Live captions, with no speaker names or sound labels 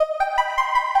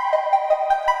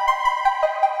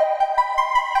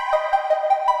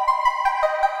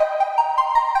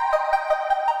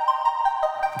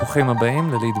ברוכים הבאים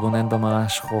ללהתבונן במראה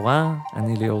שחורה,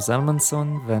 אני ליאור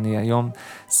זלמנסון, ואני היום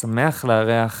שמח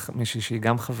לארח מישהי שהיא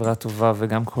גם חברה טובה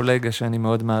וגם קולגה שאני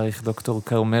מאוד מעריך, דוקטור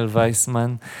כרמל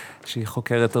וייסמן, שהיא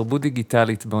חוקרת תרבות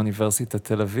דיגיטלית באוניברסיטת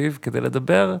תל אביב, כדי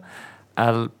לדבר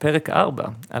על פרק 4,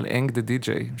 על אנג דה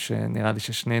די-ג'יי, שנראה לי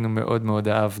ששנינו מאוד מאוד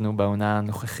אהבנו בעונה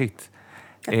הנוכחית.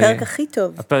 הפרק הכי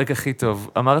טוב. הפרק הכי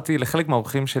טוב. אמרתי, לחלק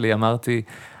מהאורחים שלי אמרתי,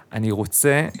 אני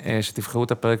רוצה שתבחרו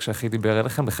את הפרק שהכי דיבר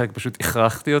אליכם, לחלק פשוט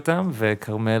הכרחתי אותם,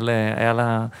 וכרמל היה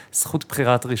לה זכות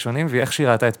בחירת ראשונים, ואיך שהיא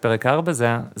ראתה את פרק 4,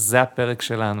 זה הפרק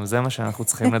שלנו, זה מה שאנחנו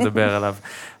צריכים לדבר עליו.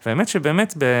 והאמת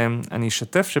שבאמת, אני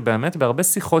אשתף שבאמת בהרבה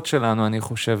שיחות שלנו, אני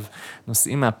חושב,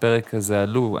 נושאים מהפרק הזה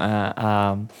עלו.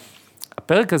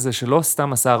 הפרק הזה שלא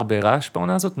סתם עשה הרבה רעש,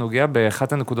 בעונה הזאת נוגע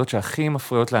באחת הנקודות שהכי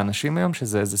מפריעות לאנשים היום,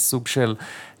 שזה איזה סוג של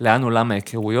לאן עולם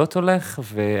ההיכרויות הולך,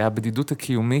 והבדידות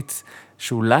הקיומית,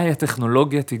 שאולי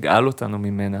הטכנולוגיה תגאל אותנו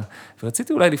ממנה.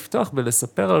 ורציתי אולי לפתוח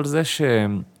ולספר על זה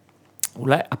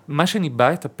שאולי מה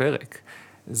שניבא את הפרק,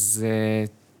 זה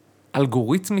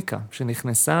אלגוריתמיקה,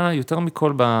 שנכנסה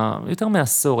יותר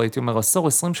מעשור, הייתי אומר,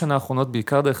 20 שנה האחרונות,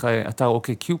 בעיקר דרך האתר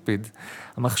אוקיי קיופיד.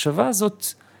 המחשבה הזאת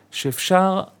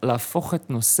שאפשר להפוך את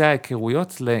נושא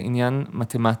ההיכרויות לעניין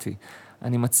מתמטי.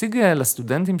 אני מציג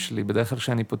לסטודנטים שלי, בדרך כלל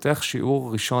שאני פותח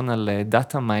שיעור ראשון על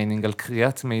דאטה מיינינג, על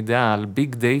קריאת מידע, על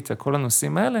ביג דאטה, כל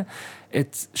הנושאים האלה,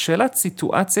 את שאלת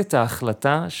סיטואציית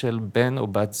ההחלטה של בן או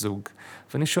בת זוג.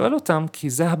 ואני שואל אותם, כי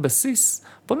זה הבסיס,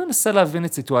 בואו ננסה להבין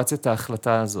את סיטואציית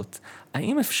ההחלטה הזאת.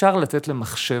 האם אפשר לתת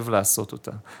למחשב לעשות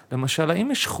אותה? למשל,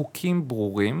 האם יש חוקים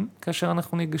ברורים כאשר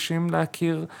אנחנו ניגשים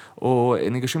להכיר, או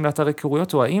ניגשים לאתר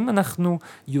היכרויות, או האם אנחנו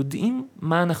יודעים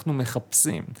מה אנחנו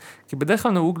מחפשים? כי בדרך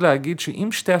כלל נהוג להגיד שאם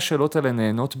שתי השאלות האלה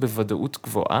נהנות בוודאות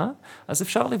גבוהה, אז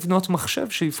אפשר לבנות מחשב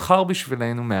שיבחר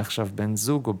בשבילנו מעכשיו בן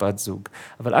זוג או בת זוג.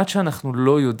 אבל עד שאנחנו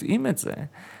לא יודעים את זה,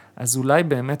 אז אולי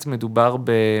באמת מדובר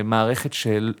במערכת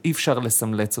שאי אפשר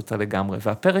לסמלץ אותה לגמרי.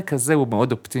 והפרק הזה הוא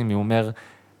מאוד אופטימי, הוא אומר,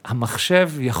 המחשב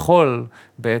יכול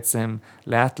בעצם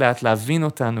לאט לאט להבין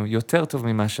אותנו יותר טוב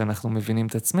ממה שאנחנו מבינים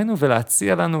את עצמנו,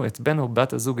 ולהציע לנו את בן או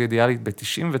בת הזוג אידיאלית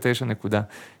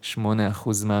ב-99.8%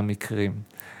 מהמקרים.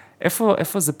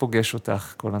 איפה זה פוגש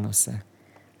אותך, כל הנושא?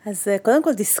 אז קודם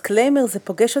כל, דיסקליימר, זה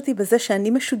פוגש אותי בזה שאני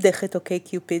משודכת, אוקיי,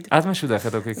 קיופיד. את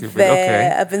משודכת, אוקיי, קיופיד, אוקיי.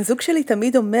 והבן זוג שלי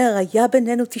תמיד אומר, היה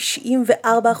בינינו 94%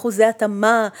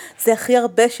 התאמה, זה הכי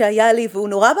הרבה שהיה לי, והוא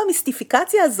נורא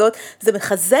במיסטיפיקציה הזאת, זה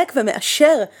מחזק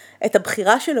ומאשר את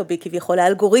הבחירה שלו בי, כביכול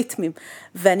האלגוריתמים.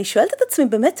 ואני שואלת את עצמי,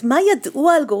 באמת, מה ידעו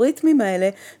האלגוריתמים האלה,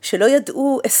 שלא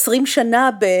ידעו 20 שנה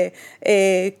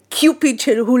בקיופיד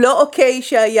שהוא לא אוקיי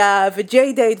שהיה,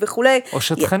 וג'יי דייט וכו'. או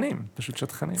שטחנים, פשוט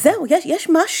שטחנים. זהו, יש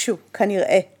משהו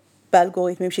כנראה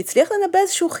באלגוריתמים, שהצליח לנבא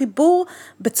איזשהו חיבור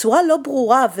בצורה לא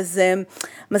ברורה, וזה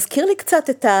מזכיר לי קצת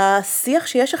את השיח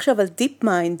שיש עכשיו על דיפ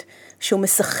מיינד, שהוא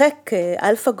משחק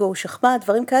אלפאגו, שחמט,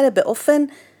 דברים כאלה באופן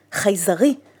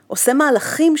חייזרי, עושה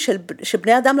מהלכים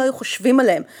שבני אדם לא היו חושבים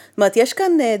עליהם. זאת אומרת, יש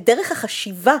כאן דרך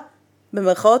החשיבה,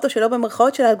 במרכאות או שלא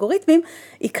במרכאות של האלגוריתמים,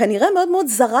 היא כנראה מאוד מאוד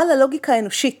זרה ללוגיקה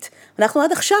האנושית. אנחנו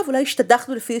עד עכשיו אולי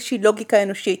השתדחנו לפי איזושהי לוגיקה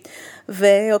אנושית.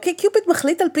 ואוקיי, קיופיד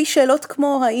מחליט על פי שאלות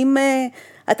כמו, האם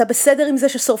אתה בסדר עם זה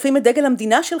ששורפים את דגל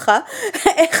המדינה שלך,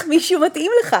 איך מישהו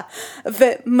מתאים לך,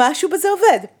 ומשהו בזה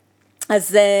עובד.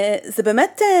 אז זה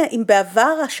באמת, אם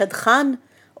בעבר השדכן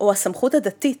או הסמכות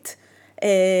הדתית,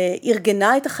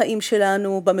 ארגנה את החיים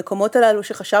שלנו במקומות הללו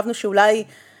שחשבנו שאולי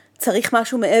צריך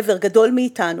משהו מעבר, גדול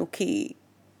מאיתנו,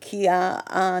 כי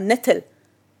הנטל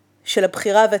של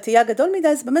הבחירה והתהייה גדול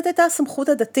מדי, זה באמת הייתה הסמכות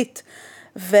הדתית.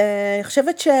 ואני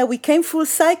חושבת ש-we came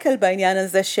full cycle בעניין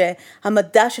הזה,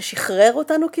 שהמדע ששחרר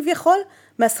אותנו כביכול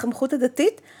מהסמכות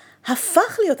הדתית,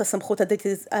 הפך להיות הסמכות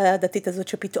הדתית הזאת,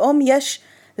 שפתאום יש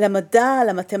למדע,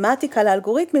 למתמטיקה,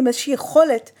 לאלגוריתמים, איזושהי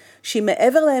יכולת שהיא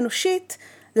מעבר לאנושית,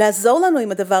 לעזור לנו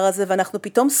עם הדבר הזה, ואנחנו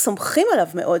פתאום סומכים עליו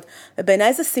מאוד,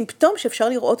 ובעיניי זה סימפטום שאפשר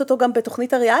לראות אותו גם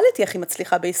בתוכנית הריאליטי, הכי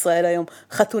מצליחה בישראל היום,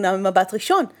 חתונה ממבט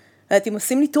ראשון. אם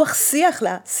עושים ניתוח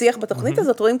לשיח בתוכנית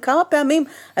הזאת, רואים כמה פעמים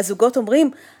הזוגות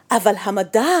אומרים, אבל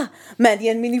המדע,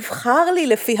 מעניין מי נבחר לי,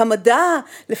 לפי המדע,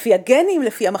 לפי הגנים,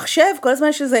 לפי המחשב, כל הזמן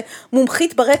יש איזה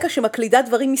מומחית ברקע שמקלידה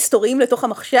דברים מסתוריים לתוך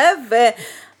המחשב,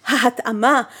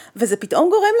 וההתאמה, וזה פתאום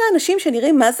גורם לאנשים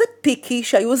שנראים מה זה פיקי,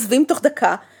 שהיו עוזבים תוך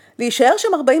דקה, להישאר שם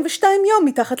 42 יום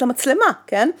מתחת למצלמה,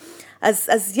 כן?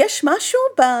 אז יש משהו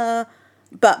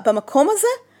במקום הזה,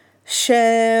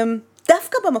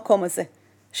 שדווקא במקום הזה,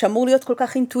 שאמור להיות כל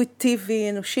כך אינטואיטיבי,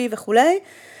 אנושי וכו',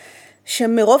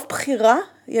 שמרוב בחירה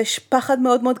יש פחד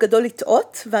מאוד מאוד גדול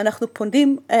לטעות, ואנחנו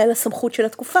פונים לסמכות של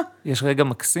התקופה. יש רגע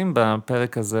מקסים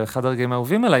בפרק הזה, אחד הרגעים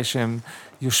האהובים עליי, שהם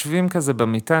יושבים כזה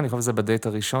במיטה, אני חושב שזה בדייט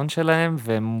הראשון שלהם,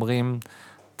 והם אומרים,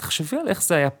 תחשבי על איך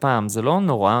זה היה פעם, זה לא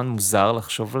נורא מוזר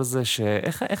לחשוב על זה,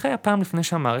 איך היה פעם לפני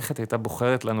שהמערכת הייתה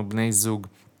בוחרת לנו בני זוג?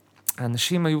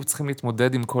 האנשים היו צריכים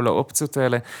להתמודד עם כל האופציות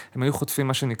האלה, הם היו חוטפים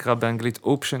מה שנקרא באנגלית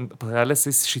option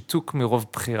paralysis, שיתוק מרוב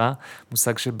בחירה,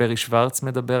 מושג שברי שוורץ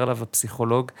מדבר עליו,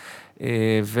 הפסיכולוג,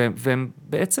 והם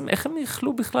בעצם, איך הם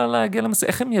יכלו בכלל להגיע למסע,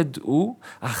 איך הם ידעו?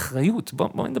 האחריות,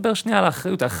 בואו נדבר שנייה על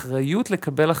האחריות, האחריות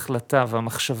לקבל החלטה,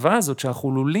 והמחשבה הזאת שאנחנו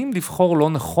עלולים לבחור לא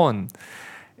נכון,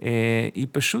 היא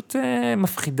פשוט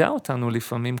מפחידה אותנו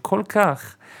לפעמים כל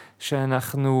כך,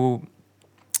 שאנחנו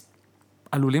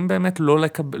עלולים באמת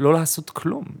לא לעשות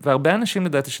כלום. והרבה אנשים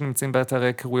לדעתי שנמצאים באתרי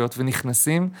היכרויות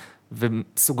ונכנסים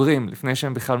וסוגרים לפני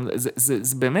שהם בכלל,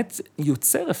 זה באמת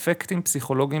יוצר אפקטים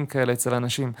פסיכולוגיים כאלה אצל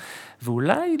אנשים.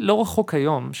 ואולי לא רחוק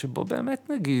היום שבו באמת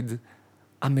נגיד,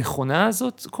 המכונה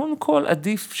הזאת, קודם כל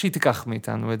עדיף שהיא תיקח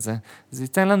מאיתנו את זה. זה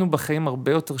ייתן לנו בחיים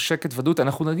הרבה יותר שקט ודאות,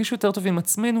 אנחנו נרגיש יותר טוב עם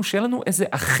עצמנו, שיהיה לנו איזה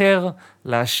אחר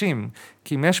להאשים.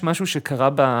 כי אם יש משהו שקרה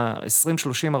ב-20,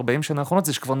 30, 40 שנה האחרונות,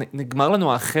 זה שכבר נגמר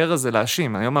לנו האחר הזה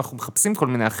להאשים. היום אנחנו מחפשים כל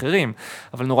מיני אחרים,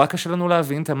 אבל נורא קשה לנו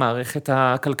להבין את המערכת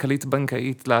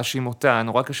הכלכלית-בנקאית, להאשים אותה,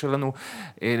 נורא קשה לנו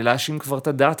להאשים כבר את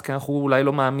הדת, כי אנחנו אולי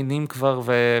לא מאמינים כבר,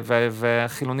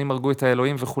 והחילונים הרגו את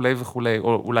האלוהים וכולי וכולי,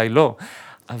 או אולי לא.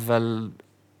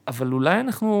 אבל אולי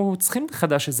אנחנו צריכים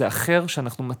מחדש איזה אחר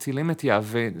שאנחנו מטילים את יהב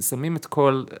ושמים את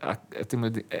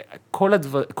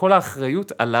כל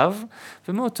האחריות עליו,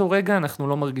 ומאותו רגע אנחנו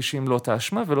לא מרגישים לא את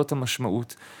האשמה ולא את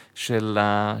המשמעות של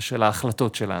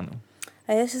ההחלטות שלנו.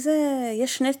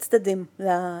 יש שני צדדים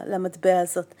למטבע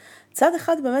הזאת. צד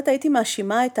אחד באמת הייתי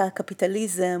מאשימה את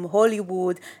הקפיטליזם,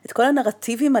 הוליווד, את כל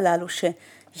הנרטיבים הללו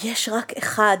שיש רק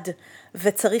אחד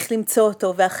וצריך למצוא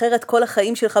אותו, ואחרת כל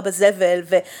החיים שלך בזבל,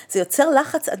 וזה יוצר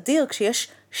לחץ אדיר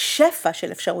כשיש שפע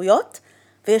של אפשרויות,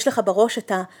 ויש לך בראש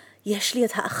יש לי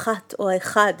את האחת או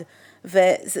האחד,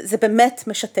 וזה באמת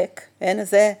משתק, כן?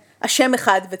 זה השם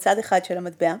אחד בצד אחד של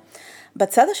המטבע.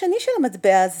 בצד השני של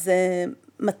המטבע זה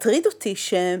מטריד אותי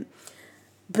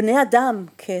שבני אדם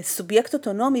כסובייקט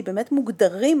אוטונומי באמת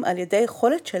מוגדרים על ידי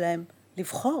יכולת שלהם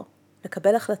לבחור,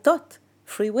 לקבל החלטות,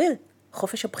 free will,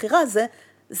 חופש הבחירה,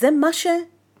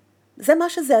 זה מה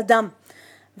שזה אדם.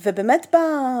 ובאמת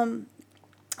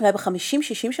אולי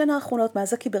ב-50-60 שנה האחרונות,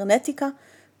 מאז הקיברנטיקה,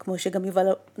 כמו שגם יובל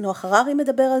נוח הררי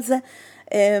מדבר על זה,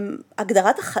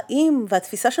 הגדרת החיים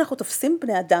והתפיסה שאנחנו תופסים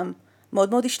בני אדם מאוד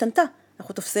מאוד השתנתה.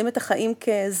 אנחנו תופסים את החיים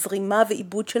כזרימה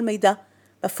ועיבוד של מידע,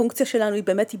 והפונקציה שלנו היא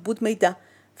באמת עיבוד מידע.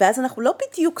 ואז אנחנו לא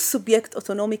בדיוק סובייקט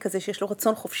אוטונומי כזה שיש לו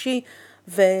רצון חופשי,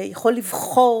 ויכול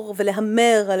לבחור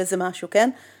ולהמר על איזה משהו, כן?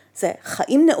 זה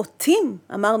חיים נאותים,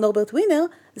 אמר נורברט ווינר,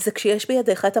 זה כשיש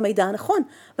בידיך את המידע הנכון.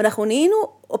 ואנחנו נהיינו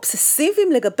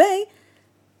אובססיביים לגבי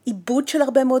עיבוד של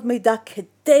הרבה מאוד מידע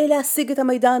כדי להשיג את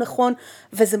המידע הנכון,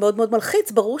 וזה מאוד מאוד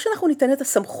מלחיץ. ברור שאנחנו ניתן את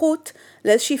הסמכות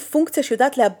לאיזושהי פונקציה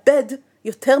שיודעת לאבד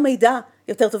יותר מידע,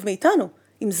 יותר טוב מאיתנו.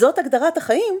 אם זאת הגדרת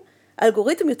החיים,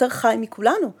 האלגוריתם יותר חי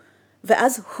מכולנו,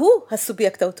 ואז הוא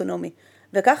הסובייקט האוטונומי.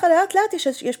 וככה לאט לאט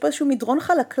יש פה איזשהו מדרון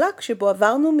חלקלק, שבו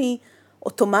עברנו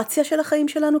אוטומציה של החיים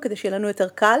שלנו, כדי שיהיה לנו יותר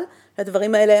קל,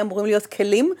 הדברים האלה אמורים להיות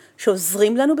כלים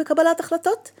שעוזרים לנו בקבלת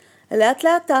החלטות, לאט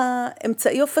לאט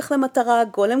האמצעי הופך למטרה,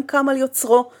 גולם קם על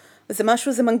יוצרו, וזה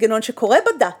משהו, זה מנגנון שקורה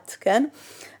בדת, כן?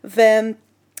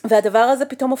 והדבר הזה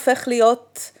פתאום הופך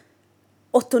להיות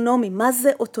אוטונומי. מה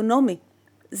זה אוטונומי?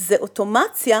 זה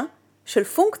אוטומציה של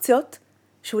פונקציות,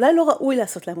 שאולי לא ראוי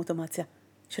לעשות להם אוטומציה,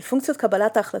 של פונקציות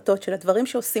קבלת ההחלטות, של הדברים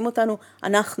שעושים אותנו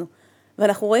אנחנו.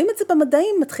 ואנחנו רואים את זה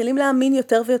במדעים, מתחילים להאמין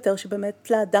יותר ויותר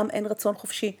שבאמת לאדם אין רצון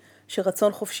חופשי,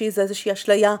 שרצון חופשי זה איזושהי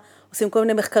אשליה, עושים כל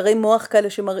מיני מחקרי מוח כאלה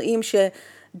שמראים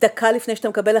שדקה לפני שאתה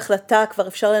מקבל החלטה כבר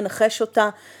אפשר לנחש אותה,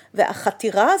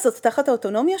 והחתירה הזאת תחת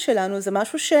האוטונומיה שלנו זה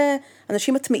משהו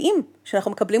שאנשים מטמיעים,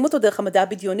 שאנחנו מקבלים אותו דרך המדע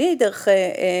הבדיוני, דרך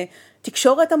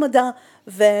תקשורת המדע,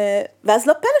 ואז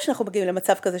לא פלא שאנחנו מגיעים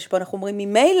למצב כזה שבו אנחנו אומרים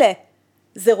ממילא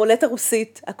זה רולטה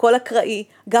רוסית, הכל אקראי,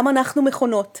 גם אנחנו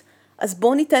מכונות, אז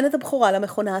בואו ניתן את הבחורה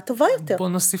למכונה הטובה יותר. בואו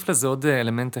נוסיף לזה עוד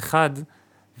אלמנט אחד,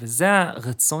 וזה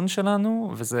הרצון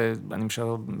שלנו, וזה, אני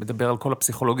מדבר על כל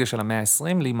הפסיכולוגיה של המאה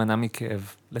ה-20, להימנע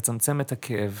מכאב, לצמצם את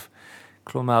הכאב.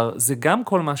 כלומר, זה גם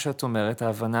כל מה שאת אומרת,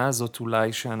 ההבנה הזאת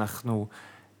אולי שאנחנו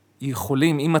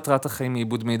יכולים, עם מטרת החיים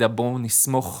מעיבוד מידע, בואו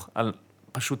נסמוך על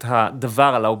פשוט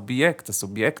הדבר, על האובייקט,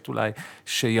 הסובייקט אולי,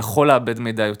 שיכול לאבד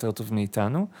מידע יותר טוב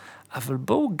מאיתנו, אבל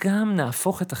בואו גם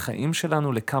נהפוך את החיים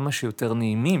שלנו לכמה שיותר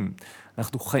נעימים.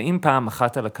 אנחנו חיים פעם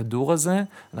אחת על הכדור הזה,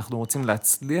 אנחנו רוצים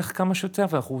להצליח כמה שיותר,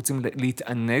 ואנחנו רוצים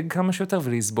להתענג כמה שיותר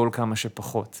ולסבול כמה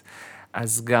שפחות.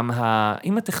 אז גם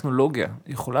אם הטכנולוגיה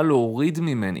יכולה להוריד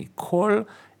ממני כל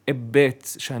היבט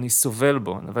שאני סובל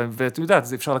בו, ואת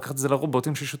יודעת, אפשר לקחת את זה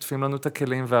לרובוטים ששוטפים לנו את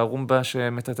הכלים, והרומבה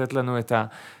שמטטט לנו את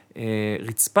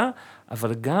רצפה,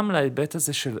 אבל גם להיבט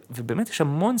הזה ובאמת יש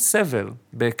המון סבל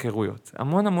בהיכרויות,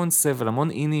 המון סבל, המון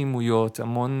אי נעימויות,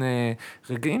 המון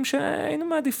רגעים שהיינו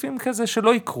מעדיפים כזה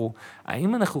שלא יקרו.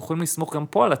 האם אנחנו יכולים לסמוך גם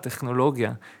פה על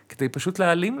הטכנולוגיה, כדי פשוט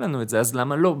להעלים לנו את זה, אז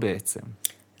למה לא בעצם?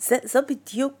 זו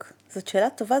בדיוק, זאת שאלה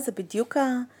טובה, זה בדיוק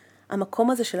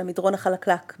המקום הזה של המדרון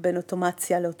החלקלק, בין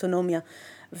אוטומציה לאוטונומיה.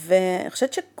 ואני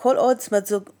חושבת שכל עוד, זאת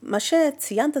אומרת, מה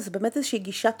שציינת זה באמת איזושהי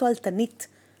גישה תועלתנית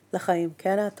לחיים,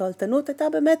 כן? התועלתנות הייתה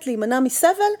באמת להימנע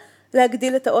מסבל,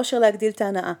 להגדיל את האושר, להגדיל את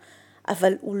ההנאה.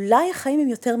 אבל אולי החיים הם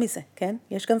יותר מזה, כן?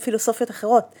 יש גם פילוסופיות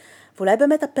אחרות. ואולי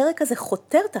באמת הפרק הזה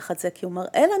חותר תחת זה, כי הוא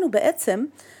מראה לנו בעצם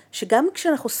שגם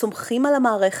כשאנחנו סומכים על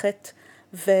המערכת,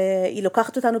 והיא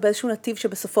לוקחת אותנו באיזשהו נתיב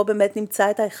שבסופו באמת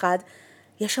נמצא את האחד,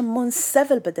 יש המון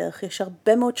סבל בדרך, יש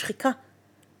הרבה מאוד שחיקה,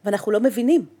 ואנחנו לא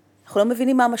מבינים. אנחנו לא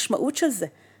מבינים מה המשמעות של זה.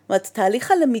 זאת אומרת,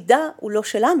 תהליך הלמידה הוא לא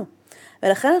שלנו.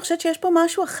 ולכן אני חושבת שיש פה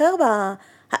משהו אחר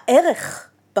הערך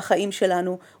בחיים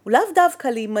שלנו, הוא לאו דווקא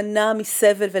להימנע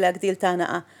מסבל ולהגדיל את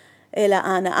ההנאה, אלא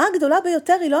ההנאה הגדולה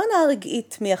ביותר היא לא הנאה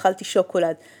רגעית מאכלתי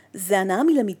שוקולד, זה הנאה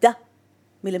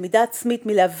מלמידה עצמית,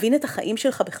 מלהבין את החיים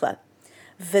שלך בכלל.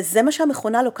 וזה מה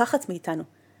שהמכונה לוקחת מאיתנו.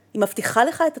 היא מבטיחה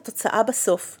לך את התוצאה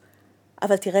בסוף,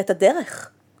 אבל תראה את הדרך.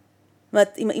 זאת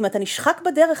אומרת, אם אתה נשחק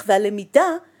בדרך והלמידה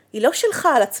היא לא שלך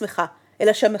על עצמך,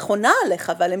 אלא שהמכונה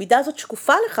עליך, והלמידה הזאת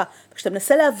שקופה לך, וכשאתה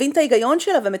מנסה להבין את ההיגיון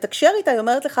שלה ומתקשר איתה, היא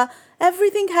אומרת לך,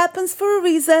 everything happens for a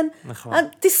reason, נכון.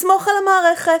 תסמוך על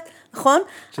המערכת, נכון?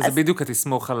 שזה בדיוק,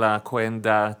 תסמוך על הכהן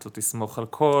דת, או תסמוך על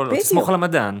כל, או תסמוך על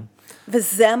המדען.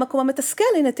 וזה המקום המתסכל,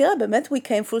 הנה תראה, באמת we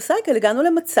came full cycle, הגענו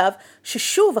למצב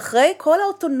ששוב, אחרי כל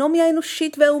האוטונומיה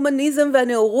האנושית וההומניזם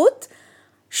והנאורות,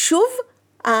 שוב,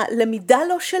 הלמידה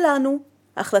לא שלנו,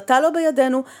 ההחלטה לא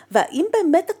בידינו, והאם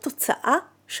באמת התוצאה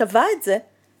שווה את זה,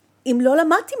 אם לא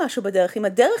למדתי משהו בדרך, אם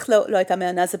הדרך לא הייתה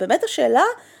מענה, זה באמת השאלה,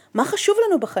 מה חשוב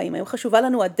לנו בחיים? האם חשובה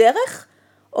לנו הדרך,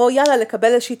 או יאללה, לקבל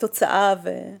איזושהי תוצאה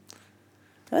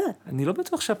אני לא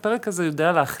בטוח שהפרק הזה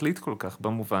יודע להחליט כל כך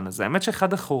במובן הזה. האמת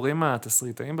שאחד החורים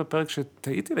התסריטאים בפרק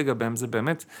שטעיתי לגביהם זה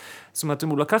באמת, זאת אומרת, אם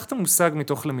הוא לקח את המושג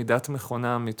מתוך למידת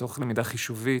מכונה, מתוך למידה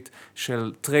חישובית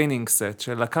של טריינינג סט,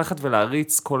 של לקחת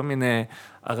ולהריץ כל מיני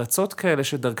הרצות כאלה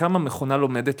שדרכם המכונה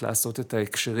לומדת לעשות את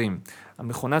ההקשרים.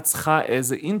 המכונה צריכה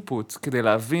איזה אינפוט כדי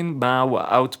להבין מהו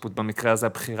האוטפוט, במקרה הזה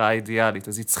הבחירה האידיאלית.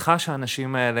 אז היא צריכה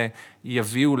שהאנשים האלה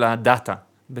יביאו לה דאטה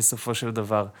בסופו של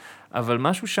דבר. אבל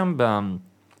משהו שם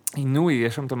עינוי,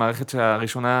 יש שם את המערכת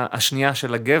השנייה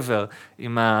של הגבר,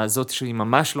 עם הזאת שהיא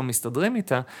ממש לא מסתדרים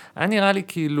איתה, היה נראה לי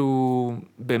כאילו,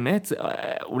 באמת,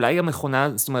 אולי המכונה,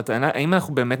 זאת אומרת, האם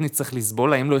אנחנו באמת נצטרך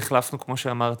לסבול, האם לא החלפנו, כמו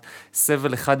שאמרת,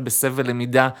 סבל אחד בסבל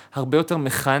למידה, הרבה יותר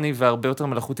מכני והרבה יותר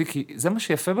מלאכותי, כי זה מה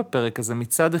שיפה בפרק הזה,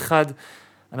 מצד אחד,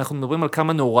 אנחנו מדברים על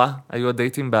כמה נורא היו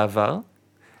הדייטים בעבר,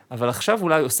 אבל עכשיו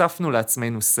אולי הוספנו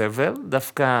לעצמנו סבל,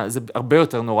 דווקא זה הרבה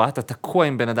יותר נורא, אתה תקוע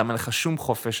עם בן אדם, אין לך שום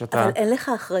חופש, אבל אין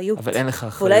לך אחריות. אבל אין לך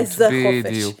אחריות, אולי זה החופש.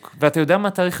 בדיוק. ואתה יודע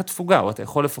מה תאריך התפוגה, או אתה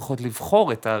יכול לפחות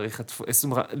לבחור את תאריך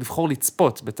התפוגה, לבחור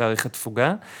לצפות בתאריך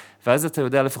התפוגה, ואז אתה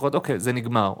יודע לפחות, אוקיי, זה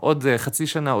נגמר, עוד חצי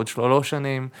שנה, עוד 3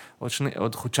 שנים,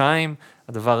 עוד חודשיים,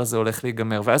 הדבר הזה הולך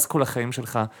להיגמר, ואז כל החיים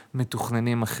שלך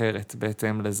מתוכננים אחרת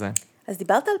בהתאם לזה. אז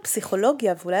דיברת על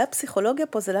פסיכולוגיה, ואולי הפסיכולוגיה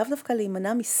פה זה לאו דווקא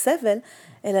להימנע מסבל,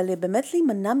 אלא באמת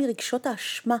להימנע מרגשות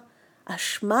האשמה.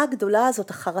 האשמה הגדולה הזאת,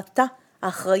 החרטה,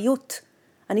 האחריות.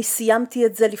 אני סיימתי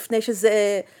את זה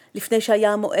לפני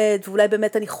שהיה המועד, ואולי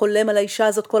באמת אני חולם על האישה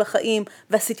הזאת כל החיים,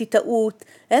 ועשיתי טעות.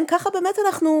 ככה באמת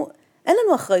אין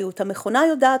לנו אחריות. המכונה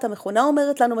יודעת, המכונה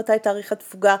אומרת לנו מתי תאריך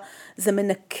התפוגה. זה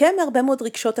מנקה מהרבה מאוד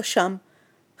רגשות אשם,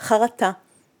 חרטה.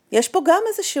 יש פה גם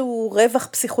איזשהו רווח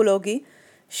פסיכולוגי,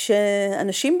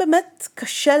 שאנשים באמת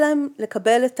קשה להם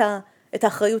לקבל את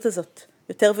האחריות הזאת,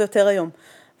 יותר ויותר היום.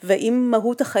 ואם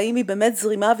מהות החיים היא באמת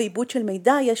זרימה ועיבוד של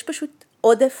מידע, יש פשוט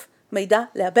עודף מידע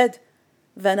לאבד.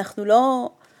 ואנחנו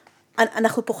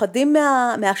אנחנו פוחדים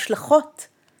מההשלכות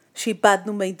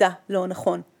שאיבדנו מידע לא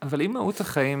נכון. אבל אם מהות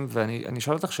החיים, ואני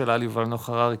אשאל אותך שאלה על יובל נוח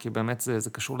הררי, כי באמת זה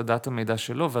קשור לדעת המידע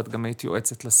שלו, ואת גם הייתי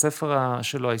יועצת לספר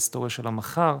שלו, ההיסטוריה של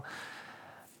המחר.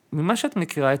 ממה שאת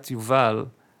מכירה את יובל,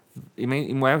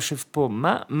 אם הוא היה יושב פה,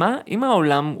 אם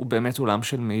העולם הוא באמת עולם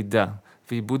של מידע,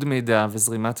 ועיבוד מידע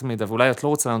וזרימת מידע, ואולי את לא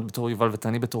רוצה לענות בתור יובל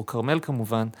ותעני בתור כרמל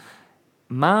כמובן,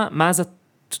 מה אז את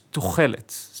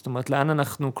תוחלת? זאת אומרת, לאן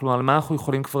אנחנו, כלומר, מה אנחנו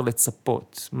יכולים כבר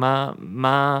לצפות?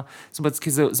 זאת אומרת,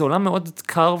 כי זה עולם מאוד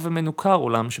קר ומנוכר,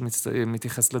 עולם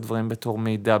שמתייחס לדברים בתור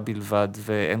מידע בלבד,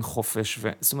 ואין חופש,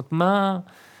 זאת אומרת,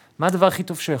 מה הדבר הכי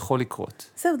טוב שיכול לקרות?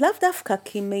 זהו, לאו דווקא,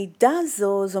 כי מידע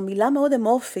זו מילה מאוד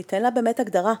אמורפית, אין לה באמת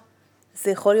הגדרה.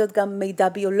 זה יכול להיות גם מידע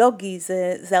ביולוגי,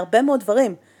 זה הרבה מאוד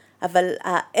דברים. אבל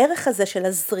הערך הזה של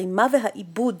הזרימה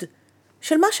והעיבוד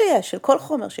של מה שיש, של כל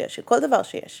חומר שיש, של כל דבר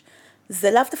שיש.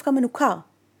 זה לאו דווקא מנוכר,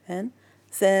 כן?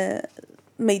 זה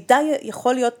מידע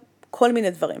יכול להיות כל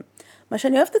מיני דברים. מה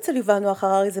שאני אוהבת אצל יובל נוח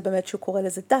הררי זה באמת שהוא קורא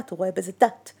לזה דת, הוא רואה בזה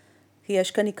דת. כי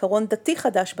יש כאן עיקרון דתי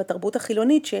חדש בתרבות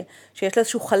החילונית, שיש לה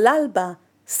איזשהו חלל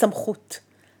בסמכות,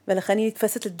 ולכן היא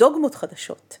נתפסת לדוגמות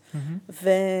חדשות.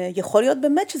 ויכול להיות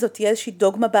באמת שזאת תהיה איזושהי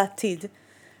דוגמה בעתיד,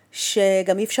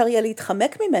 שגם אי אפשר יהיה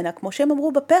להתחמק ממנה, כמו שהם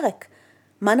אמרו בפרק.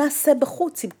 מה נעשה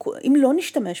בחוץ אם לא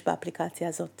נשתמש באפליקציה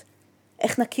הזאת?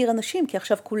 איך נכיר אנשים? כי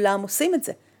עכשיו כולם עושים את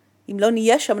זה. אם לא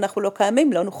נהיה שם, אנחנו לא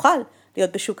קיימים, לא נוכל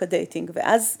להיות בשוק הדייטינג.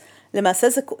 ואז למעשה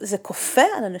זה כופה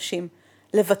על אנשים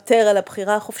לוותר על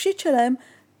הבחירה החופשית שלהם,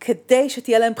 כדי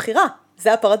שתהיה להם בחירה.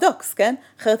 זה הפרדוקס, כן?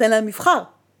 אחרת אין להם מבחר.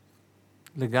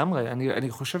 לגמרי. אני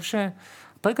חושב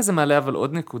שהפרק הזה מעלה אבל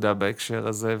עוד נקודה בהקשר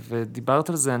הזה, ודיברת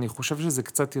על זה, אני חושב שזה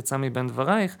קצת יצא מבין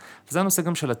דברייך, וזה הנושא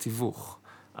גם של התיווך.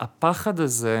 הפחד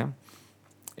הזה,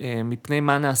 מפני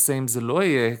מה נעשה אם זה לא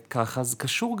יהיה ככה, זה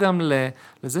קשור גם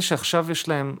לזה שעכשיו יש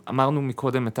להם, אמרנו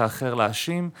מקודם את האחר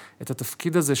להאשים, את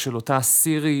התפקיד הזה של אותה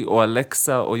סירי או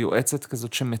אלקסה או יועצת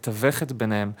כזאת שמתווכת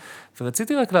ביניהם.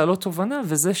 ורציתי רק להעלות תובנה,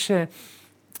 וזה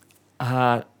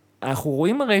אנחנו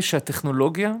רואים הרי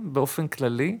שהטכנולוגיה באופן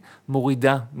כללי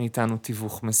מורידה מאיתנו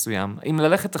תיווך מסוים. אם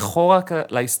ללכת אחורה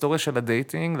להיסטוריה של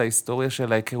הדייטינג, להיסטוריה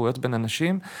של ההיכרויות בין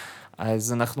אנשים,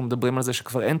 אז אנחנו מדברים על זה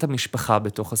שכבר אין את המשפחה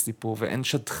בתוך הסיפור, ואין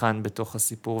שדכן בתוך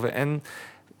הסיפור,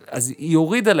 אז היא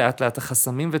הורידה לאט לאט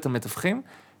החסמים ואת המתווכים,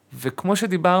 וכמו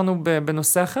שדיברנו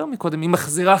בנושא אחר מקודם, היא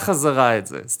מחזירה חזרה את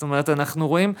זה. זאת אומרת, אנחנו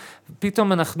רואים,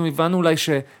 פתאום אנחנו הבנו אולי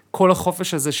שכל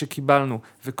החופש הזה שקיבלנו,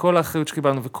 וכל האחריות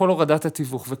שקיבלנו, וכל הורדת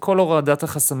התיווך, וכל הורדת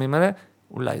החסמים האלה,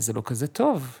 אולי זה לא כזה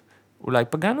טוב. אולי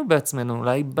פגענו בעצמנו,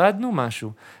 אולי איבדנו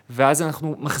משהו, ואז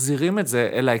אנחנו מחזירים את זה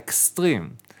אל האקסטרים.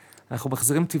 אנחנו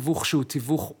מחזירים תיווך שהוא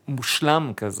תיווך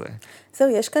מושלם כזה. זהו,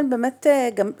 יש כאן באמת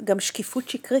גם שקיפות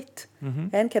שקרית,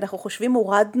 כן? כי אנחנו חושבים,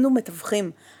 הורדנו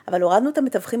מתווכים, אבל הורדנו את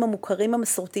המתווכים המוכרים,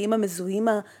 המסורתיים, המזוהים,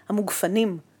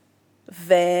 המוגפנים.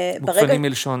 מוגפנים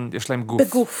מלשון, יש להם גוף.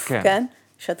 בגוף, כן?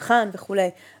 שדכן וכו'.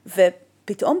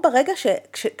 ופתאום ברגע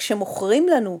כשמוכרים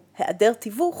לנו היעדר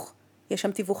תיווך, יש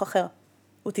שם תיווך אחר.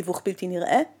 הוא תיווך בלתי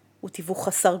נראה, הוא תיווך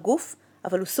חסר גוף,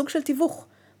 אבל הוא סוג של תיווך.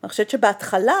 אני חושבת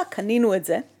שבהתחלה קנינו את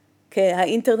זה, כי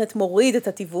האינטרנט מוריד את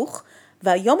התיווך,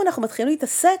 והיום אנחנו מתחילים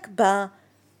להתעסק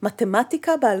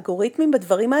במתמטיקה, באלגוריתמים,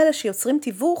 בדברים האלה שיוצרים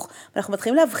תיווך, ואנחנו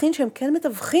מתחילים להבחין שהם כן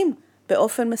מתווכים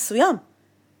באופן מסוים.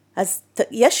 אז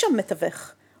יש שם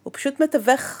מתווך, הוא פשוט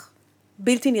מתווך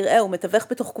בלתי נראה, הוא מתווך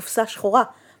בתוך קופסה שחורה,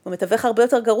 הוא מתווך הרבה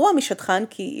יותר גרוע משדכן,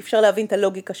 כי אי אפשר להבין את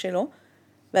הלוגיקה שלו,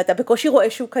 ואתה בקושי רואה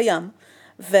שהוא קיים,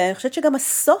 ואני חושבת שגם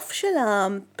הסוף של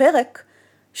הפרק,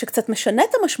 שקצת משנה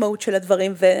את המשמעות של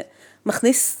הדברים,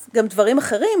 ומכניס גם דברים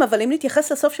אחרים, אבל אם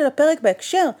נתייחס לסוף של הפרק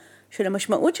בהקשר של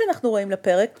המשמעות שאנחנו רואים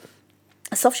לפרק,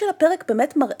 הסוף של הפרק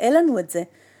באמת מראה לנו את זה,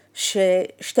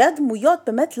 ששתי הדמויות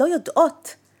באמת לא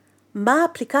יודעות מה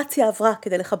האפליקציה עברה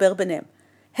כדי לחבר ביניהם.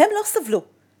 הם לא סבלו.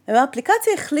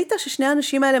 האפליקציה החליטה ששני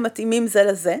האנשים האלה מתאימים זה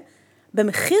לזה,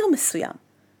 במחיר מסוים.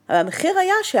 אבל המחיר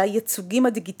היה שהייצוגים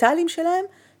הדיגיטליים שלהם,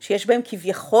 שיש בהם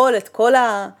כביכול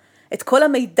את כל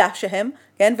המידע שהם,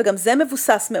 כן? וגם זה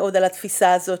מבוסס מאוד על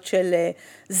התפיסה הזאת של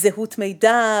זהות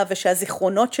מידע,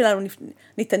 ושהזיכרונות שלנו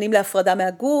ניתנים להפרדה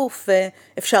מהגוף,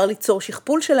 ואפשר ליצור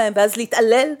שכפול שלהם, ואז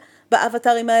להתעלל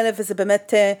באבטרים האלה, וזה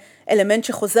באמת אלמנט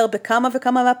שחוזר בכמה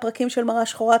וכמה מהפרקים של מראה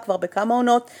שחורה, כבר בכמה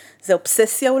עונות, זה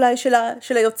אובססיה אולי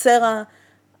של היוצר,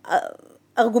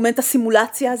 הארגומנט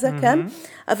הסימולציה הזה, כן?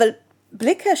 אבל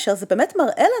בלי קשר, זה באמת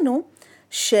מראה לנו,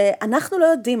 שאנחנו לא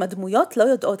יודעים, הדמויות לא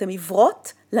יודעות, הן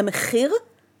עברות למחיר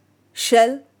של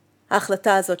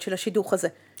ההחלטה הזאת, של השידוך הזה.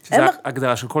 שזה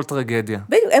הגדרה של כל טרגדיה.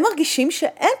 בדיוק, הם מרגישים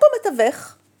שאין פה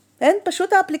מתווך,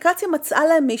 פשוט האפליקציה מצאה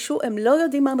להם מישהו, הם לא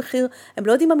יודעים מה המחיר, הם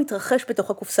לא יודעים מה מתרחש בתוך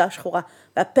הקופסה השחורה.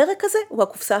 והפרק הזה הוא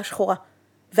הקופסה השחורה.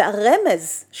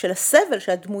 והרמז של הסבל,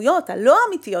 של הדמויות הלא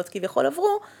אמיתיות כביכול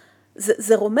עברו,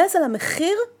 זה רומז על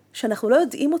המחיר שאנחנו לא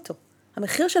יודעים אותו.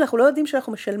 המחיר שאנחנו לא יודעים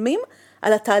שאנחנו משלמים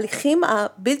על התהליכים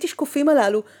הבלתי שקופים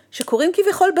הללו, שקורים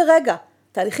כביכול ברגע.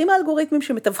 תהליכים האלגוריתמים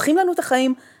שמתווכים לנו את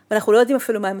החיים, ואנחנו לא יודעים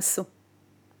אפילו מה הם עשו.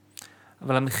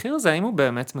 אבל המחיר הזה, האם הוא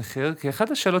באמת מחיר? כי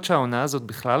אחת השאלות שהעונה הזאת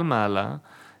בכלל מעלה,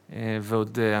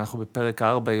 ועוד אנחנו בפרק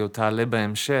 4, היא עוד תעלה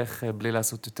בהמשך, בלי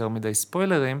לעשות יותר מדי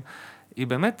ספוילרים, היא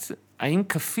באמת, האם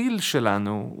כפיל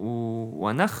שלנו הוא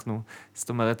אנחנו? זאת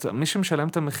אומרת, מי שמשלם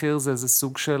את המחיר זה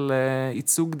סוג של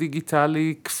ייצוג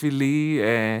דיגיטלי, כפילי,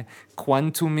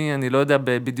 קוונטומי, אני לא יודע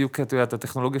בדיוק את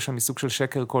הטכנולוגיה שם מסוג של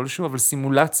שקר כלשהו, אבל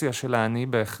סימולציה של האני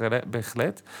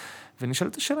בהחלט.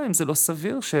 ונשאלת השאלה אם זה לא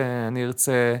סביר שאני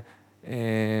ארצה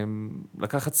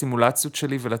לקחת סימולציות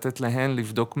שלי ולתת להן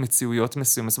לבדוק מציאויות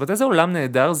מסוימות. זאת אומרת, איזה עולם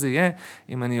נהדר זה יהיה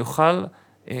אם אני אוכל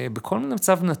בכל מיני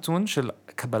מצב נתון של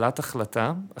קבלת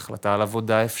החלטה, החלטה על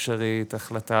עבודה אפשרית,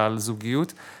 החלטה על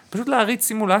זוגיות, פשוט להריץ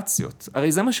סימולציות.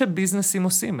 הרי זה מה שביזנסים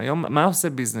עושים. היום, מה עושה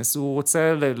ביזנס? הוא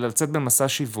רוצה לצאת במסע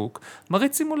שיווק,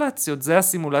 מריץ סימולציות. זה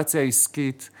הסימולציה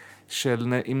העסקית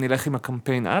של, אם נלך עם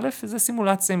הקמפיין א', זה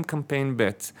סימולציה עם קמפיין ב'.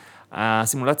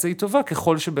 הסימולציה היא טובה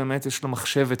ככל שבאמת יש לו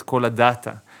מחשב את כל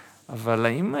הדאטה. אבל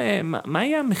האם, מה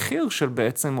יהיה המחיר של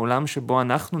בעצם עולם שבו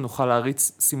אנחנו נוכל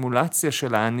להריץ סימולציה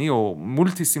של האני, או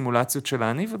מולטי סימולציות של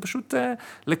האני, ופשוט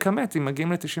לקמת, אם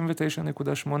מגיעים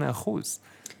ל-99.8%?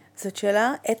 זאת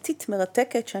שאלה אתית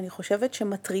מרתקת, שאני חושבת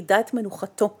שמטרידה את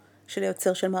מנוחתו של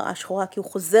היוצר של מראה שחורה, כי הוא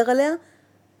חוזר אליה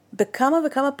בכמה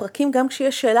וכמה פרקים, גם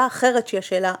כשיש שאלה אחרת שהיא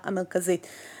השאלה המרכזית.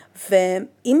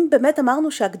 ואם באמת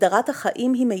אמרנו שהגדרת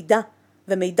החיים היא מידע,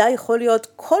 ומידע יכול להיות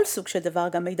כל סוג של דבר,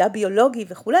 גם מידע ביולוגי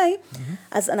וכולי,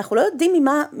 אז אנחנו לא יודעים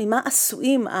ממה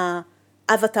עשויים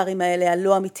האבטרים האלה,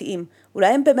 הלא אמיתיים. אולי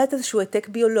הם באמת איזשהו העתק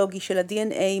ביולוגי של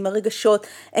ה-DNA עם הרגשות,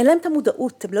 אין להם את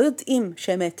המודעות, הם לא יודעים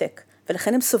שהם העתק,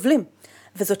 ולכן הם סובלים.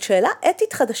 וזאת שאלה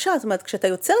אתית חדשה, זאת אומרת, כשאתה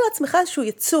יוצר לעצמך איזשהו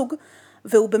ייצוג,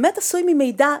 והוא באמת עשוי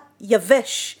ממידע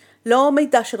יבש, לא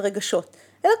מידע של רגשות,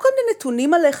 אלא כל מיני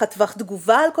נתונים עליך, טווח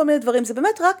תגובה על כל מיני דברים, זה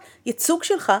באמת רק ייצוג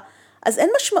שלך, אז אין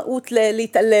משמעות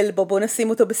להתעלל בו, בוא נשים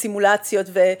אותו בסימולציות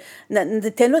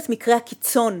וניתן לו את מקרה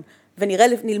הקיצון,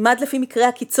 ונלמד לפי מקרה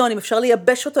הקיצון, אם אפשר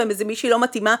לייבש אותו עם איזה מישהי לא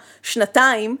מתאימה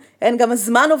שנתיים, אין גם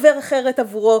הזמן עובר אחרת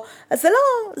עבורו, אז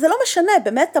זה לא משנה,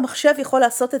 באמת המחשב יכול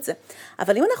לעשות את זה.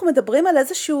 אבל אם אנחנו מדברים על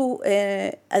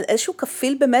איזשהו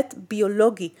כפיל באמת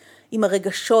ביולוגי, עם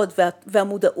הרגשות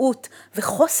והמודעות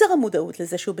וחוסר המודעות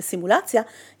לזה שהוא בסימולציה,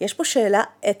 יש פה שאלה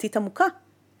אתית עמוקה.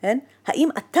 האם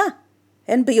אתה,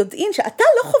 ביודעין שאתה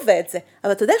לא חווה את זה,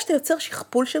 אבל אתה יודע שאתה יוצר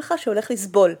שכפול שלך שהולך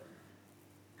לסבול.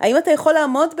 האם אתה יכול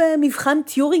לעמוד במבחן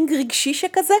טיורינג רגשי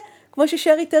שכזה, כמו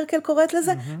ששרי טרקל קוראת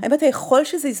לזה? האם אתה יכול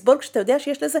שזה יסבול כשאתה יודע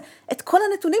שיש לזה את כל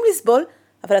הנתונים לסבול,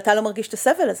 אבל אתה לא מרגיש את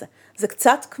הסבל הזה? זה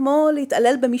קצת כמו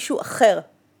להתעלל במישהו אחר.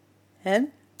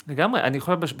 לגמרי, אני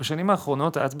יכולה, בשנים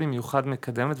האחרונות את במיוחד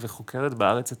מקדמת וחוקרת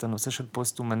בארץ את הנושא של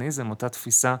פוסט-הומניזם, אותה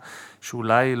תפיסה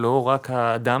שאולי לא רק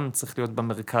האדם צריך להיות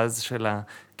במרכז של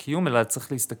הקיום, אלא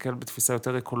צריך להסתכל בתפיסה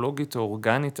יותר אקולוגית או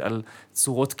אורגנית על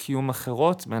צורות קיום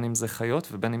אחרות, בין אם זה חיות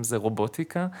ובין אם זה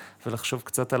רובוטיקה, ולחשוב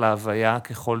קצת על ההוויה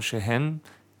ככל שהן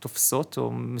תופסות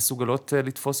או מסוגלות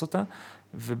לתפוס אותה,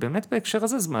 ובאמת בהקשר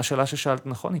הזה, השאלה ששאלת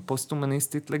נכון, היא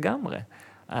פוסט-הומניסטית לגמרי.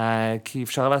 כי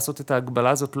אפשר לעשות את ההגבלה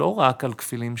הזאת לא רק על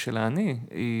כפילים של האני,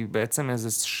 היא בעצם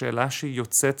איזו שאלה שהיא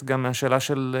יוצאת גם מהשאלה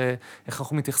של איך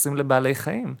אנחנו מתייחסים לבעלי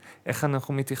חיים, איך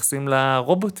אנחנו מתייחסים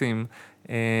לרובוטים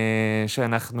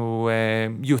שאנחנו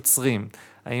יוצרים,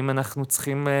 האם אנחנו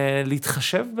צריכים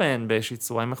להתחשב בהן באיזושהי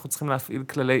צורה, האם אנחנו צריכים להפעיל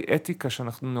כללי אתיקה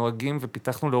שאנחנו נוהגים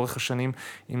ופיתחנו לאורך השנים,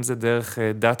 אם זה דרך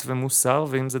דת ומוסר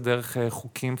ואם זה דרך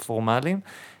חוקים פורמליים,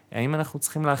 האם אנחנו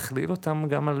צריכים להכליל אותם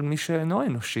גם על מי שאינו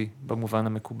אנושי, במובן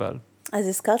המקובל? אז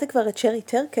הזכרתי כבר את שרי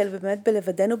טרקל, ובאמת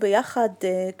בלבדנו ביחד,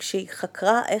 כשהיא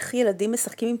חקרה איך ילדים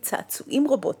משחקים עם צעצועים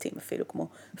רובוטיים, אפילו כמו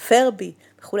פרבי,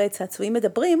 וכולי צעצועים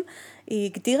מדברים, היא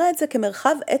הגדירה את זה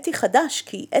כמרחב אתי חדש,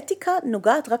 כי אתיקה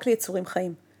נוגעת רק ליצורים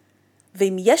חיים.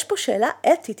 ואם יש פה שאלה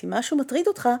אתית, אם משהו מטריד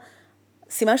אותך,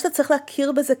 סימן שאתה צריך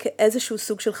להכיר בזה כאיזשהו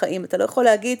סוג של חיים. אתה לא יכול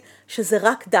להגיד שזה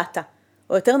רק דאטה,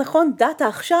 או יותר נכון, דאטה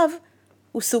עכשיו,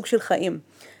 הוא סוג של חיים.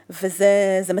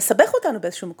 וזה מסבך אותנו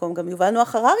באיזשהו מקום. גם יובל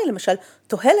נוח הררי, למשל,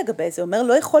 תוהה לגבי זה, אומר,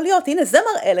 לא יכול להיות, הנה זה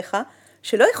מראה לך,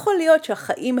 שלא יכול להיות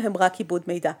שהחיים הם רק עיבוד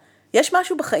מידע. יש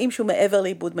משהו בחיים שהוא מעבר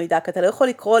לעיבוד מידע, כי אתה לא יכול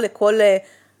לקרוא לכל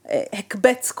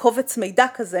הקבץ, קובץ מידע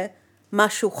כזה,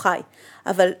 משהו חי.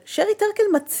 אבל שרי טרקל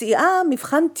מציעה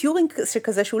מבחן טיורינג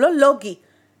שכזה, שהוא לא לוגי,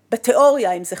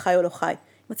 בתיאוריה אם זה חי או לא חי.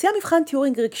 מציעה מבחן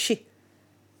טיורינג רגשי.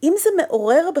 אם זה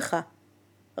מעורר בך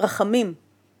רחמים,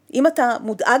 אם אתה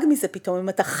מודאג מזה פתאום, אם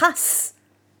אתה חס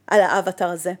על האבטר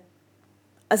הזה,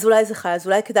 אז אולי זה חי, אז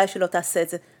אולי כדאי שלא תעשה את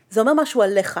זה. זה אומר משהו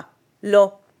עליך,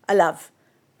 לא עליו.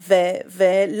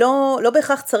 ולא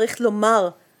בהכרח צריך לומר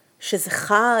שזה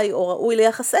חי או ראוי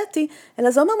ליחס אתי,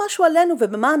 אלא זה אומר משהו עלינו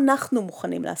ובמה אנחנו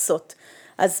מוכנים לעשות.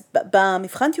 אז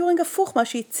במבחן טיורינג הפוך, מה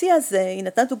שהציע זה, היא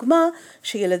נתנה דוגמה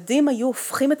שילדים היו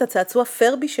הופכים את הצעצוע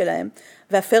פרבי שלהם,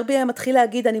 והפרבי היה מתחיל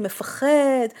להגיד, אני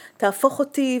מפחד, תהפוך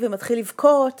אותי, ומתחיל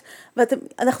לבכות,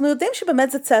 ואנחנו יודעים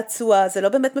שבאמת זה צעצוע, זה לא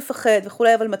באמת מפחד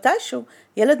וכולי, אבל מתישהו,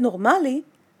 ילד נורמלי,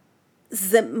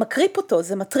 זה מקריפ אותו,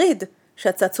 זה מטריד,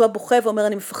 שהצעצוע בוכה ואומר,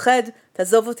 אני מפחד,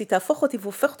 תעזוב אותי, תהפוך אותי, והוא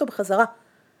הופך אותו בחזרה.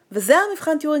 וזה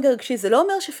המבחן טיורינג הרגשי, זה לא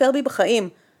אומר שפרבי בחיים,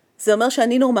 זה אומר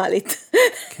שאני נורמלית.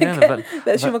 כן, אבל...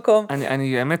 באיזשהו מקום.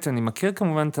 האמת, אני מכיר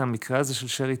כמובן את המקרה הזה של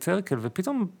שרי טרקל,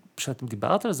 ופתאום כשאת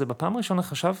דיברת על זה, בפעם הראשונה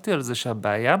חשבתי על זה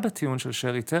שהבעיה בטיעון של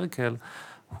שרי טרקל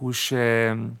הוא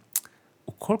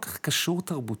הוא כל כך קשור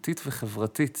תרבותית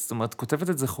וחברתית. זאת אומרת, כותבת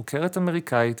את זה חוקרת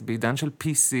אמריקאית בעידן של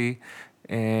PC,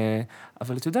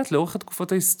 אבל את יודעת, לאורך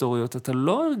התקופות ההיסטוריות, אתה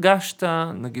לא הרגשת,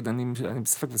 נגיד, אני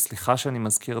בספק, וסליחה שאני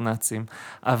מזכיר נאצים,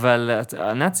 אבל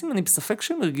הנאצים, אני בספק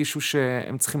שהם הרגישו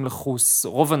שהם צריכים לחוס,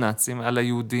 רוב הנאצים, על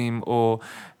היהודים, או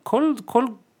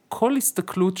כל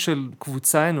הסתכלות של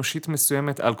קבוצה אנושית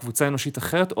מסוימת על קבוצה אנושית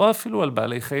אחרת, או אפילו על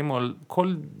בעלי חיים, או על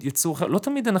כל יצור אחר, לא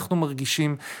תמיד אנחנו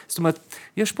מרגישים, זאת אומרת,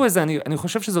 יש פה איזה, אני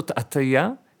חושב שזאת הטיה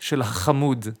של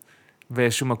החמוד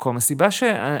באיזשהו מקום. הסיבה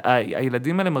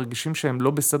שהילדים האלה מרגישים שהם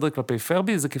לא בסדר כלפי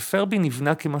פרבי, זה כי פרבי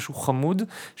נבנה כמשהו חמוד,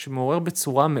 שמעורר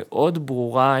בצורה מאוד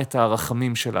ברורה את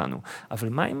הרחמים שלנו. אבל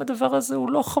מה אם הדבר הזה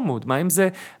הוא לא חמוד?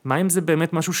 מה אם זה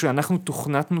באמת משהו שאנחנו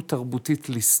תוכנתנו תרבותית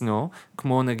לסנוע,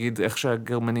 כמו נגיד איך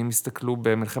שהגרמנים הסתכלו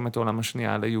במלחמת העולם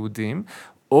השנייה על היהודים,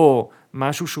 או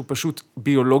משהו שהוא פשוט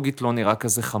ביולוגית לא נראה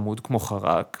כזה חמוד, כמו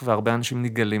חרק, והרבה אנשים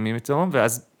נגלים איתו,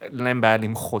 ואז להם בעיה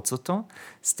למחוץ אותו.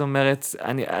 זאת אומרת,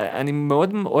 אני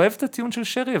מאוד אוהב את הטיעון של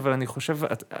שרי, אבל אני חושב,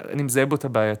 אני מזהה בו את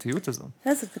הבעייתיות הזו.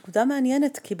 זאת נקודה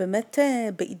מעניינת, כי באמת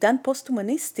בעידן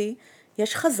פוסט-הומניסטי,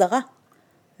 יש חזרה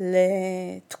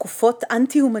לתקופות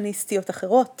אנטי-הומניסטיות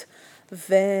אחרות,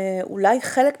 ואולי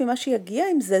חלק ממה שיגיע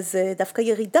עם זה, זה דווקא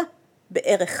ירידה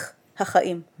בערך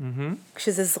החיים.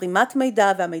 כשזה זרימת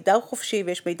מידע, והמידע הוא חופשי,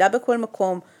 ויש מידע בכל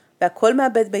מקום, והכל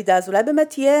מאבד מידע, אז אולי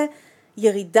באמת יהיה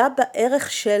ירידה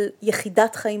בערך של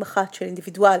יחידת חיים אחת, של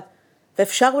אינדיבידואל,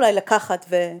 ואפשר אולי לקחת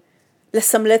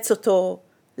ולסמלץ אותו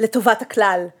לטובת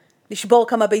הכלל, לשבור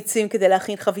כמה ביצים כדי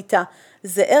להכין חביתה.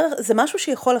 זה משהו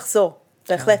שיכול לחזור,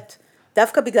 בהחלט.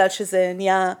 דווקא בגלל שזה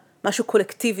נהיה משהו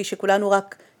קולקטיבי, שכולנו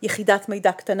רק יחידת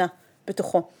מידע קטנה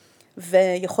בתוכו.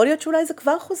 ויכול להיות שאולי זה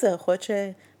כבר חוזר, יכול להיות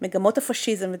שמגמות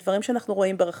הפשיזם ודברים שאנחנו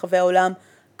רואים ברחבי העולם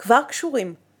כבר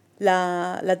קשורים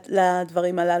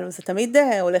לדברים הללו. זה תמיד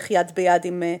הולך יד ביד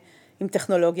עם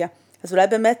טכנולוגיה. אז אולי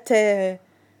באמת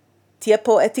תהיה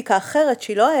פה אתיקה אחרת,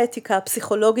 שהיא לא האתיקה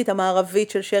הפסיכולוגית המערבית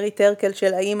של שרי טרקל,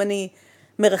 של האם אני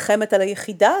מרחמת על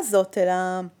היחידה הזאת, אלא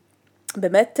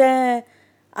באמת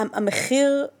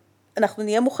המחיר, אנחנו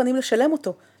נהיה מוכנים לשלם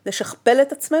אותו, לשכפל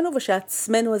את עצמנו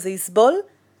ושעצמנו הזה יסבול,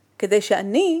 כדי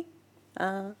שאני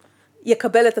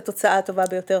יקבל את התוצאה הטובה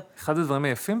ביותר. אחד הדברים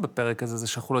היפים בפרק הזה זה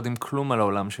שאנחנו לא יודעים כלום על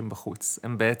העולם שהם בחוץ.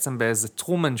 הם בעצם באיזה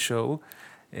טרומן שואו,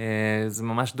 זה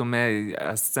ממש דומה,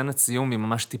 הסצנת סיום היא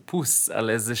ממש טיפוס על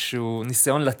איזשהו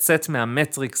ניסיון לצאת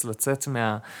מהמטריקס, לצאת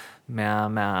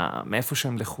מאיפה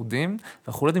שהם לכודים,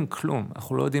 ואנחנו לא יודעים כלום,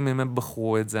 אנחנו לא יודעים אם הם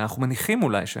בחרו את זה, אנחנו מניחים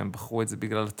אולי שהם בחרו את זה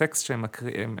בגלל הטקסט שהם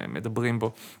מדברים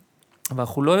בו,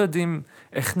 ואנחנו לא יודעים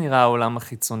איך נראה העולם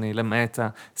החיצוני, למעט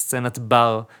הסצנת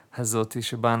בר הזאת,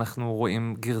 שבה אנחנו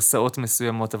רואים גרסאות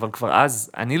מסוימות, אבל כבר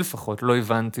אז, אני לפחות, לא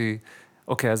הבנתי,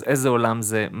 אוקיי, אז איזה עולם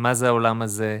זה, מה זה העולם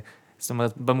הזה, זאת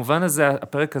אומרת, במובן הזה,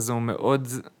 הפרק הזה הוא מאוד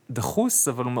דחוס,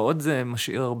 אבל הוא מאוד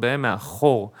משאיר הרבה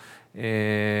מאחור,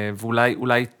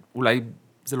 ואולי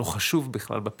זה לא חשוב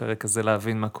בכלל בפרק הזה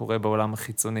להבין מה קורה בעולם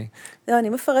החיצוני. לא, אני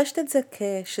מפרשת את זה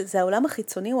כשזה העולם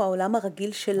החיצוני, הוא העולם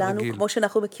הרגיל שלנו, כמו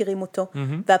שאנחנו מכירים אותו,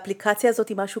 והאפליקציה הזאת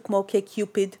היא משהו כמו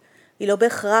קיופיד, היא לא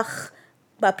בהכרח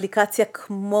באפליקציה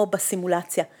כמו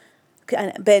בסימולציה.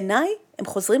 בעיניי, הם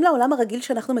חוזרים לעולם הרגיל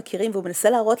שאנחנו מכירים, והוא מנסה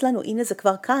להראות לנו, הנה זה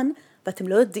כבר כאן, ואתם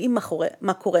לא יודעים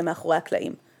מה קורה מאחורי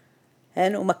הקלעים.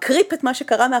 הוא מקריפ את מה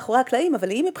שקרה מאחורי הקלעים, אבל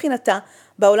היא מבחינתה,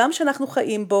 בעולם שאנחנו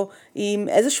חיים בו, עם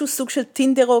איזשהו סוג של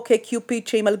טינדר או קיופיד,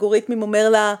 שעם אלגוריתמים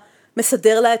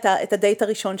מסדר לה את הדייט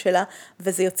הראשון שלה,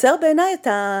 וזה יוצר בעיניי את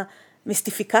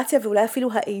המיסטיפיקציה, ואולי אפילו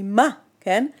האימה,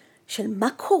 כן? של מה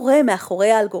קורה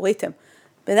מאחורי האלגוריתם.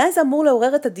 בעיניי זה אמור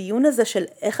לעורר את הדיון הזה של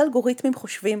איך אלגוריתמים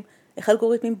חושבים, איך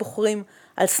אלגוריתמים בוחרים,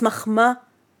 על סמך מה,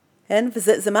 כן?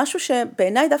 וזה משהו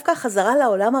שבעיניי דווקא החזרה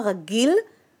לעולם הרגיל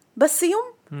בסיום,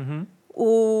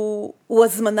 הוא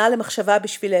הזמנה למחשבה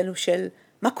בשבילנו של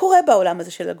מה קורה בעולם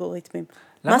הזה של אלגוריתמים,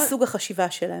 מה סוג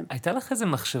החשיבה שלהם. הייתה לך איזה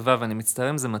מחשבה, ואני מצטער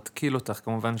אם זה מתקיל אותך,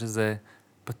 כמובן שזה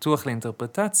פתוח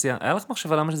לאינטרפרטציה, היה לך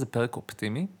מחשבה למה שזה פרק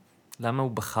אופטימי? למה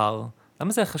הוא בחר?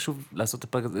 למה זה היה חשוב לעשות את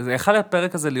הפרק הזה? זה יכול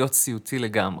הפרק הזה להיות סיוטי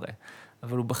לגמרי,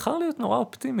 אבל הוא בחר להיות נורא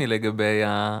אופטימי לגבי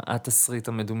התסריט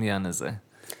המדומיין הזה.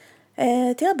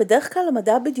 תראה, בדרך כלל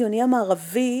המדע הבדיוני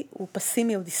המערבי הוא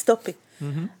פסימי, הוא דיסטופי.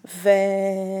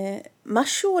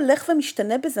 ומשהו הולך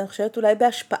ומשתנה בזה, אני חושבת אולי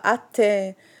בהשפעת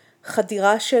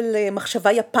חדירה של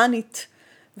מחשבה יפנית,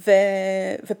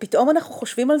 ופתאום אנחנו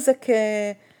חושבים על זה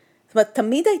זאת אומרת,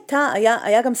 תמיד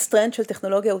היה גם סטרנד של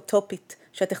טכנולוגיה אוטופית,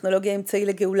 שהטכנולוגיה אמצעי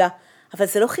לגאולה, אבל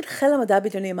זה לא חלחל למדע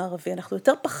הבדיוני המערבי, אנחנו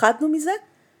יותר פחדנו מזה,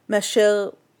 מאשר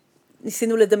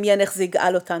ניסינו לדמיין איך זה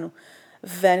יגאל אותנו.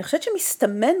 ואני חושבת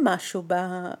שמסתמן משהו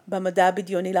במדע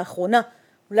הבדיוני לאחרונה.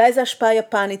 אולי זה השפעה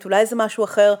יפנית, אולי זה משהו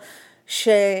אחר,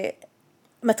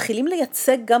 שמתחילים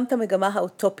לייצג גם את המגמה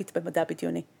האוטופית במדע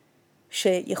בדיוני.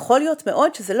 שיכול להיות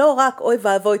מאוד שזה לא רק, אוי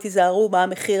ואבוי תיזהרו מה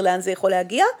המחיר, לאן זה יכול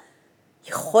להגיע,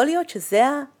 יכול להיות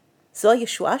שזו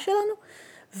הישועה שלנו,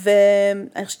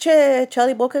 ואני חושבת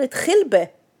שצ'רלי ברוקר התחיל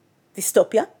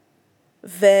בדיסטופיה,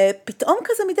 ופתאום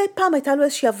כזה מדי פעם הייתה לו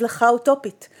איזושהי הבלחה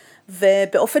אוטופית,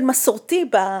 ובאופן מסורתי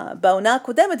בעונה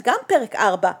הקודמת, גם פרק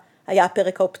 4 היה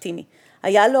הפרק האופטימי.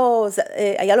 היה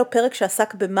לו פרק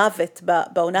שעסק במוות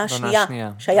בעונה השנייה,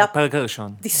 שהיה הפרק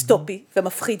הראשון. דיסטופי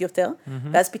ומפחיד יותר,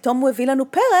 ואז פתאום הוא הביא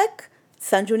לנו פרק,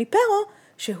 סן ג'וניפרו,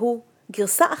 שהוא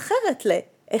גרסה אחרת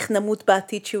לאיך נמות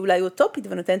בעתיד שאולי אוטופית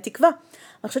ונותן תקווה.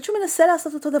 אני חושבת שהוא מנסה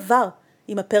לעשות אותו דבר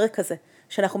עם הפרק הזה,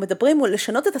 שאנחנו מדברים,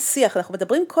 לשנות את השיח, אנחנו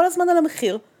מדברים כל הזמן על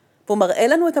המחיר, והוא מראה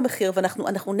לנו את המחיר,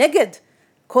 ואנחנו נגד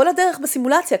כל הדרך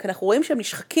בסימולציה, כי אנחנו רואים שהם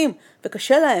נשחקים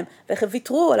וקשה להם, ואיך הם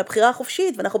ויתרו על הבחירה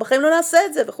החופשית, ואנחנו בחיים לא נעשה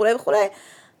את זה וכו' וכו'.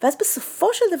 ואז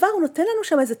בסופו של דבר הוא נותן לנו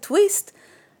שם איזה טוויסט,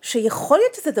 שיכול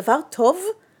להיות שזה דבר טוב,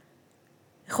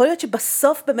 יכול להיות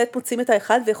שבסוף באמת מוצאים את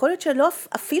האחד, ויכול להיות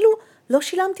שאפילו לא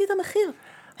שילמתי את המחיר.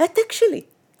 העתק שלי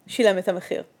שילם את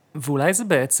המחיר. ואולי זה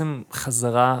בעצם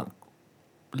חזרה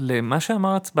למה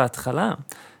שאמרת בהתחלה,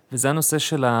 וזה הנושא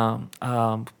של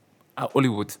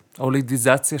ההוליווד,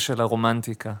 ההולידיזציה של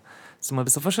הרומנטיקה. זאת אומרת,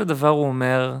 בסופו של דבר הוא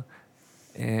אומר,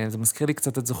 זה מזכיר לי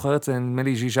קצת, את זוכרת, נדמה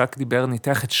לי ז'אק דיבר,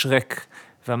 ניתח את שרק,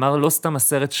 ואמר, לא סתם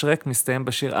הסרט שרק מסתיים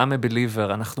בשיר I'm a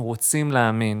believer, אנחנו רוצים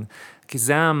להאמין, כי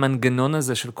זה המנגנון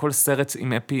הזה של כל סרט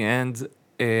עם אפי אנד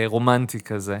רומנטי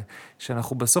כזה,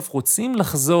 שאנחנו בסוף רוצים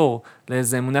לחזור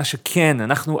לאיזו אמונה שכן,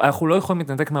 אנחנו לא יכולים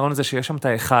להתנתק מהרעיון הזה שיש שם את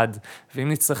האחד, ואם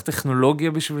נצטרך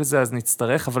טכנולוגיה בשביל זה, אז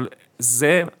נצטרך, אבל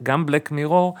זה, גם בלק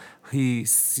מירור, היא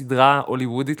סדרה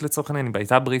הוליוודית לצורך העניין, היא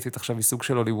הייתה בריטית, עכשיו היא סוג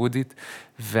של הוליוודית,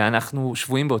 ואנחנו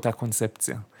שבויים באותה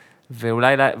קונספציה.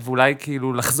 ואולי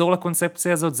כאילו לחזור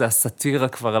לקונספציה הזאת, זה הסאטירה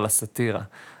כבר על הסאטירה.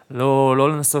 לא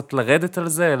לנסות לרדת על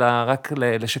זה, אלא רק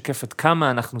לשקף את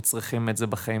כמה אנחנו צריכים את זה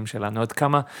בחיים שלנו, עד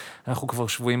כמה אנחנו כבר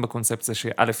שבויים בקונספציה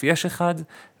שא' יש אחד,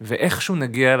 ואיכשהו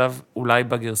נגיע אליו, אולי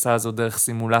בגרסה הזו דרך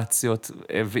סימולציות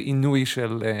ועינוי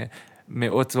של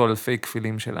מאות או אלפי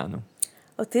כפילים שלנו.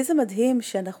 אותי זה מדהים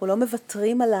שאנחנו לא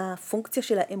מוותרים על הפונקציה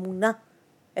של האמונה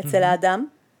אצל האדם,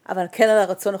 אבל כן על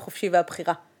הרצון החופשי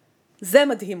והבחירה. זה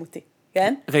מדהים אותי,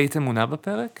 כן? ראית אמונה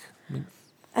בפרק?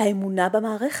 האמונה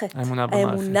במערכת.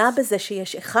 האמונה בזה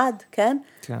שיש אחד, כן?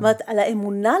 זאת אומרת, על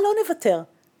האמונה לא נוותר.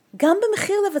 גם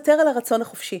במחיר לוותר על הרצון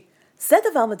החופשי. זה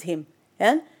דבר מדהים,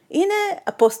 כן? הנה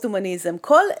הפוסט-הומניזם.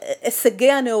 כל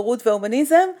הישגי הנאורות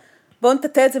וההומניזם, בואו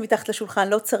נטטה את זה מתחת לשולחן,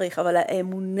 לא צריך, אבל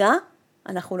האמונה,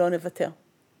 אנחנו לא נוותר.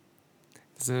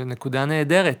 זו נקודה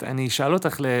נהדרת. אני אשאל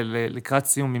אותך לקראת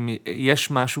סיום, אם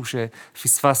יש משהו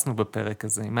שפספסנו בפרק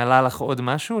הזה. אם עלה לך עוד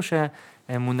משהו,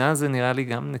 שהאמונה זה נראה לי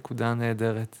גם נקודה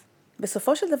נהדרת.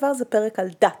 בסופו של דבר זה פרק על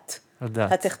דת. על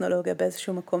דת. הטכנולוגיה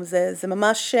באיזשהו מקום. זה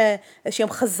ממש איזושהי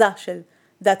המחזה של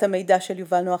דת המידע של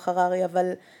יובל נוח הררי,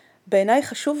 אבל בעיניי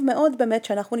חשוב מאוד באמת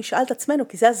שאנחנו נשאל את עצמנו,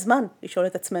 כי זה הזמן לשאול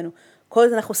את עצמנו. כל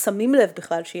זה אנחנו שמים לב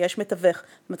בכלל שיש מתווך,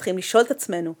 מתחילים לשאול את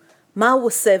עצמנו, מה הוא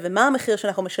עושה ומה המחיר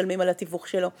שאנחנו משלמים על התיווך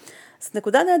שלו. אז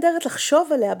נקודה נהדרת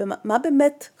לחשוב עליה, מה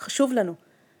באמת חשוב לנו.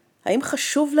 האם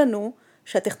חשוב לנו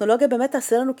שהטכנולוגיה באמת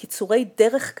תעשה לנו קיצורי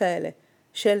דרך כאלה,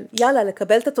 של יאללה,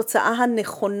 לקבל את התוצאה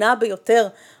הנכונה ביותר.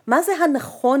 מה זה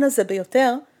הנכון הזה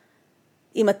ביותר?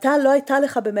 אם אתה לא הייתה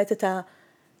לך באמת את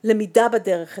הלמידה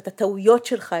בדרך, את הטעויות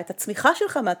שלך, את הצמיחה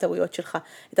שלך מהטעויות שלך,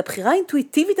 את הבחירה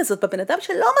האינטואיטיבית הזאת בבן אדם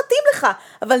שלא מתאים לך,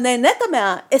 אבל נהנית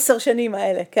מה10 שנים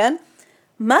האלה, כן?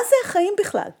 מה זה החיים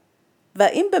בכלל?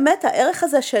 והאם באמת הערך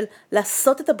הזה של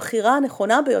לעשות את הבחירה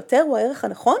הנכונה ביותר הוא הערך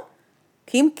הנכון?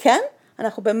 כי אם כן,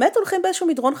 אנחנו באמת הולכים באיזשהו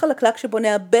מדרון חלקלק שבו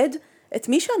נאבד את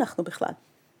מי שאנחנו בכלל.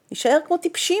 נשאר כמו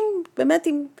טיפשים, באמת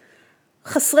עם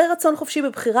חסרי רצון חופשי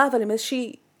בבחירה, אבל עם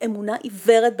איזושהי אמונה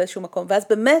עיוורת באיזשהו מקום. ואז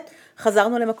באמת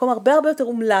חזרנו למקום הרבה הרבה יותר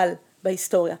אומלל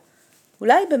בהיסטוריה.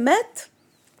 אולי באמת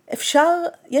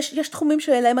יש תחומים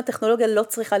שאליהם הטכנולוגיה לא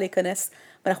צריכה להיכנס,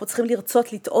 ואנחנו צריכים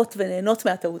לרצות, לטעות וליהנות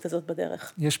מהטעות הזאת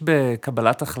בדרך. יש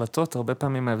בקבלת החלטות הרבה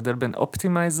פעמים ההבדל בין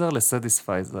אופטימייזר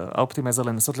לסדיספייזר. האופטימייזר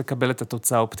לנסות לקבל את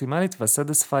התוצאה האופטימלית,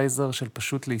 והסדיספייזר של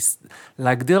פשוט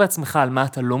להגדיר לעצמך על מה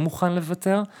אתה לא מוכן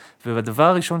לוותר, ובדבר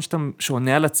הראשון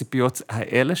שעונה על הציפיות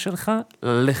האלה שלך,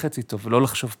 ללכת איתו ולא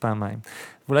לחשוב פעמיים.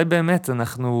 ואולי באמת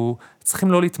אנחנו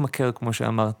צריכים לא להתמכר, כמו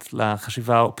שאמרת,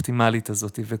 לחשיבה האופטימלית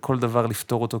הזאת, וכל דבר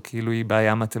לפתור אותו כאילו היא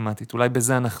בעיה מתמטית. אולי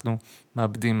בזה אנחנו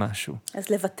מאבדים משהו. אז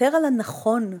לוותר על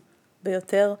הנכון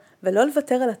ביותר, ולא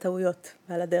לוותר על הטעויות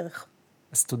ועל הדרך.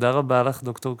 אז תודה רבה לך,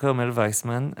 דוקטור כרמל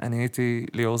וייסמן. אני הייתי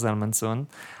ליאור זלמנסון.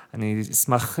 אני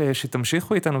אשמח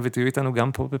שתמשיכו איתנו ותהיו איתנו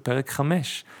גם פה בפרק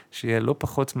 5, שיהיה לא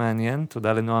פחות מעניין.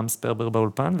 תודה לנועם ספרבר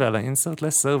באולפן ועל האינסרט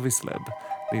לסרוויס לב.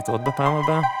 להתראות בפעם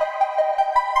הבאה.